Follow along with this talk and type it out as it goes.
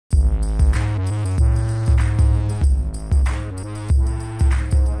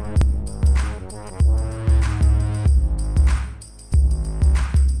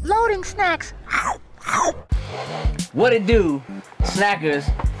snacks. What it do, snackers,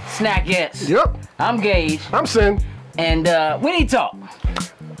 snackettes? Yep. I'm Gage. I'm Sin. And we need to talk.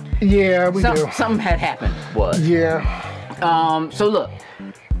 Yeah, we do. Something had happened. Yeah. So look,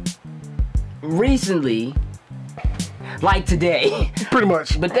 recently, like today, pretty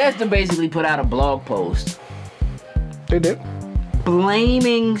much, Bethesda basically put out a blog post. They did.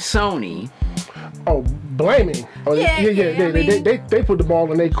 Blaming Sony. Oh, blaming. Oh, yeah. They put the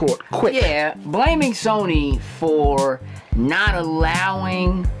ball in their court quick. Yeah, blaming Sony for not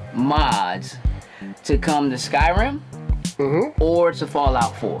allowing mods to come to Skyrim or to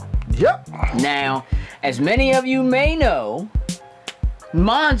Fallout 4. Yep. Now, as many of you may know,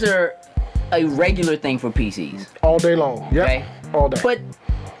 mods are a regular thing for PCs. All day long. Yep. Okay? All day. But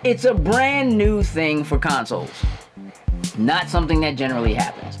it's a brand new thing for consoles. Not something that generally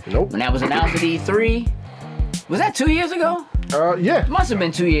happens. Nope. When that was announced at E3, was that 2 years ago? Yeah. It must have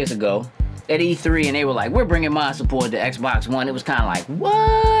been 2 years ago at E3, and they were like, we're bringing mod support to Xbox One. It was kind of like,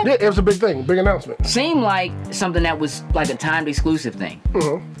 what? Yeah, it was a big thing, big announcement. Seemed like something that was like a timed exclusive thing.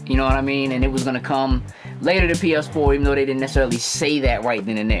 You know what I mean? And it was going to come later to PS4, even though they didn't necessarily say that right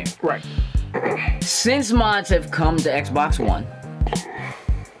then and there. Right. Since mods have come to Xbox One,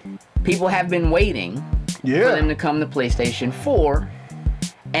 people have been waiting for them to come to PlayStation 4,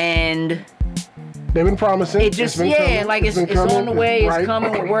 and they've been promising. It just, it's on the way, it's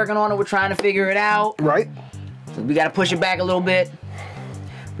coming, we're working on it, we're trying to figure it out. Right. So we got to push it back a little bit.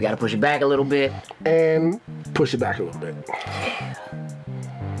 We got to push it back a little bit. And push it back a little bit.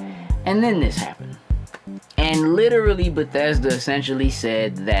 And then this happened. And literally Bethesda essentially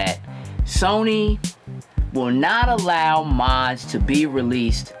said that Sony will not allow mods to be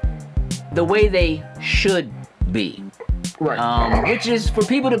released the way they should be. Right. Which is for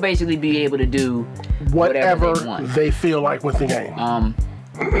people to basically be able to do whatever they want. They feel like with the game.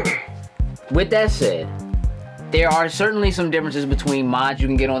 With that said, there are certainly some differences between mods you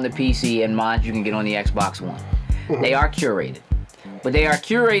can get on the PC and mods you can get on the Xbox One. They are curated. But they are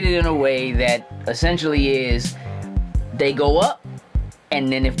curated in a way that essentially is they go up,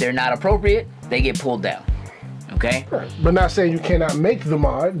 and then if they're not appropriate, they get pulled down. Okay? Right. But not saying you cannot make the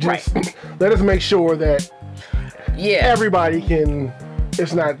mod. Just let us make sure that everybody can.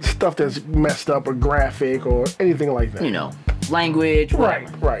 It's not stuff that's messed up or graphic or anything like that. You know, language.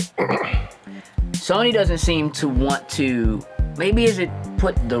 Whatever. Right. Sony doesn't seem to want to. Maybe is it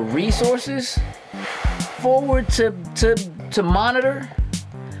put the resources forward to monitor?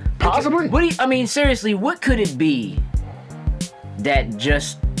 Possibly. I mean, seriously, what could it be that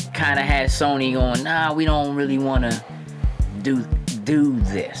just kind of has Sony going, nah, we don't really want to do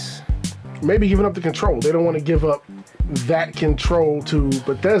this? Maybe giving up the control. They don't want to give up that control to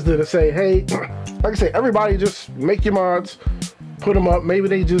Bethesda to say, hey, like I say, everybody just make your mods, put them up. Maybe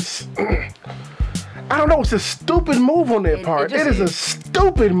they just, I don't know, it's a stupid move on their part. It is a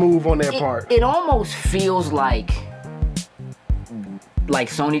stupid move on their part. It almost feels like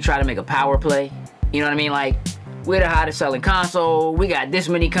Sony tried to make a power play. You know what I mean? Like, we're the hottest selling console. We got this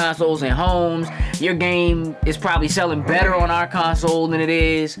many consoles in homes. Your game is probably selling better on our console than it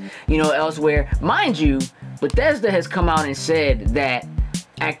is, elsewhere. Mind you, Bethesda has come out and said that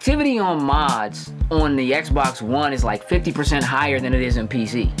activity on mods on the Xbox One is like 50% higher than it is in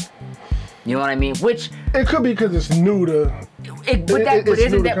PC. You know what I mean? Which it could be because it's new to.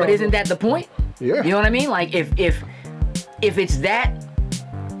 Isn't that the point? Yeah. You know what I mean? Like if it's that.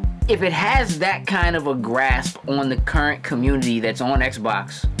 If it has that kind of a grasp on the current community that's on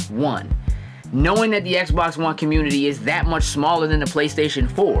Xbox One, knowing that the Xbox One community is that much smaller than the PlayStation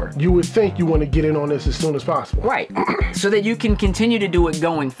 4, you would think you want to get in on this as soon as possible. Right. So that you can continue to do it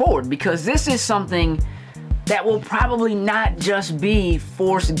going forward, because this is something that will probably not just be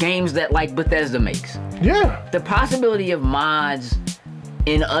for games that like Bethesda makes. Yeah. The possibility of mods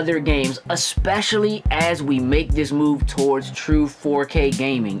in other games, especially as we make this move towards true 4K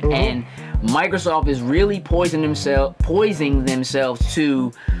gaming, and Microsoft is really poisoning themselves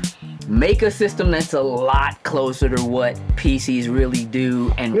to make a system that's a lot closer to what PCs really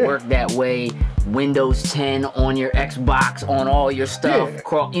do and work that way. Windows 10 on your Xbox, on all your stuff.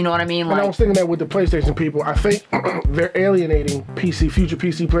 You know what I mean? And I was thinking that with the PlayStation people, I think they're alienating future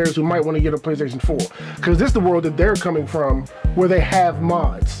PC players who might want to get a PlayStation 4. Because this is the world that they're coming from, where they have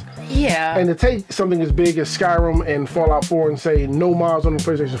mods. Yeah. And to take something as big as Skyrim and Fallout 4 and say no mods on the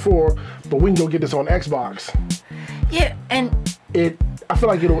PlayStation 4, but we can go get this on Xbox. Yeah, and I feel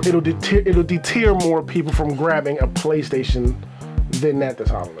like it'll deter more people from grabbing a PlayStation than that this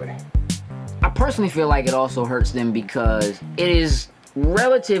holiday. I personally feel like it also hurts them because it is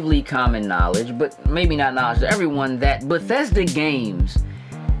relatively common knowledge, but maybe not knowledge to everyone, that Bethesda games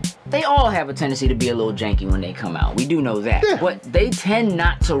they all have a tendency to be a little janky when they come out. We do know that. Yeah. But they tend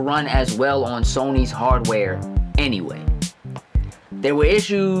not to run as well on Sony's hardware anyway. There were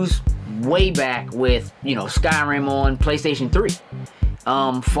issues way back with, you know, Skyrim on PlayStation 3.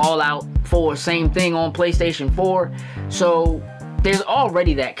 Fallout 4, same thing on PlayStation 4. So there's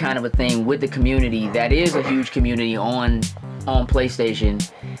already that kind of a thing with the community that is a huge community on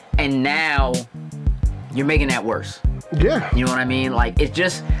PlayStation. And now you're making that worse. Yeah. You know what I mean? Like, it's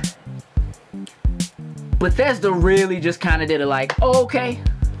just... Bethesda really just kind of did it like, oh, okay,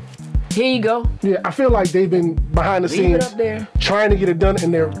 here you go. Yeah, I feel like they've been behind the scenes trying to get it done,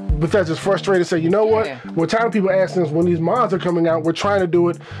 and Bethesda's frustrated. Say, you know what? We're tired of people asking us when these mods are coming out. We're trying to do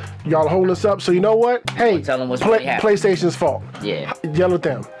it. Y'all holding us up. So you know what? Hey, tell them what's really PlayStation's fault. Yeah. Yell at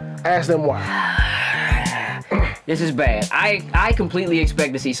them. Ask them why. This is bad. I completely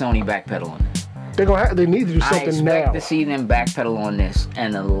expect to see Sony backpedal on this. They need to do something now. I expect to see them backpedal on this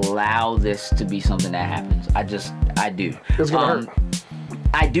and allow this to be something that happens. I do. It's gonna hurt.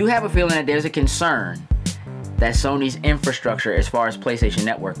 I do have a feeling that there's a concern that Sony's infrastructure as far as PlayStation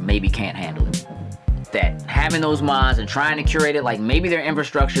Network maybe can't handle it. That having those mods and trying to curate it, like maybe their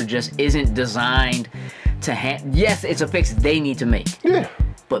infrastructure just isn't designed to yes, it's a fix they need to make. Yeah.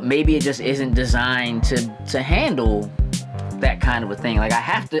 But maybe it just isn't designed to handle that kind of a thing. Like I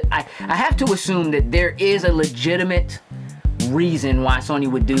have to assume that there is a legitimate reason why Sony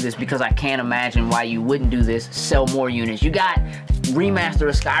would do this, because I can't imagine why you wouldn't do this. Sell more units. You got remaster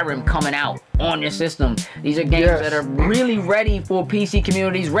of Skyrim coming out on your system. These are games that are really ready for PC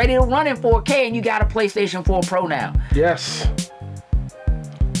communities, ready to run in 4K, and you got a PlayStation 4 Pro now. Yes.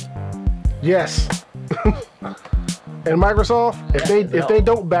 Yes. And Microsoft, if they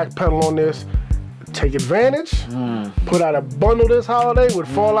don't backpedal on this, take advantage. Put out a bundle this holiday with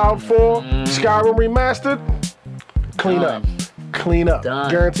Fallout 4, Skyrim remastered. Clean up. Clean up. Done.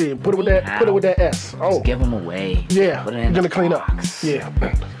 Guaranteed. Put it with that S. Oh. Just give them away. Yeah. Put it You're in gonna the clean box. up.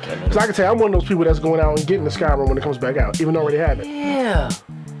 Yeah. So I can tell you, I'm one of those people that's going out and getting the Skyrim when it comes back out, even though I already have it. Yeah.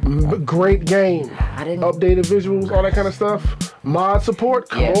 Great game. didn't. Updated visuals, all that kind of stuff. Mod support.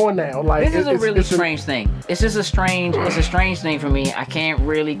 Come on now. Like this is a really strange thing. It's just a strange. It's a strange thing for me. I can't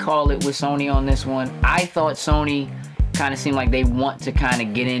really call it with Sony on this one. I thought Sony kind of seemed like they want to kind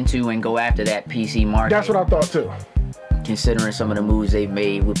of get into and go after that PC market. That's what I thought too. Considering some of the moves they've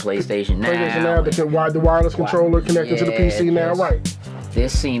made with PlayStation now. PlayStation now, the wireless controller connected to the PC now, right?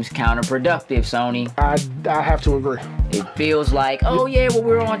 This seems counterproductive, Sony. I have to agree. It feels like, oh yeah, well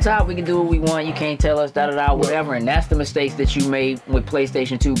we're on top, we can do what we want, you can't tell us, da-da-da, whatever. And that's the mistakes that you made with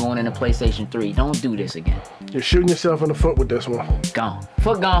PlayStation 2 going into PlayStation 3. Don't do this again. You're shooting yourself in the foot with this one. Gone.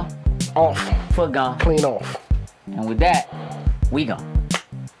 Foot gone. Off. Foot gone. Clean off. And with that, we gone.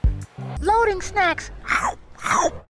 Loading snacks.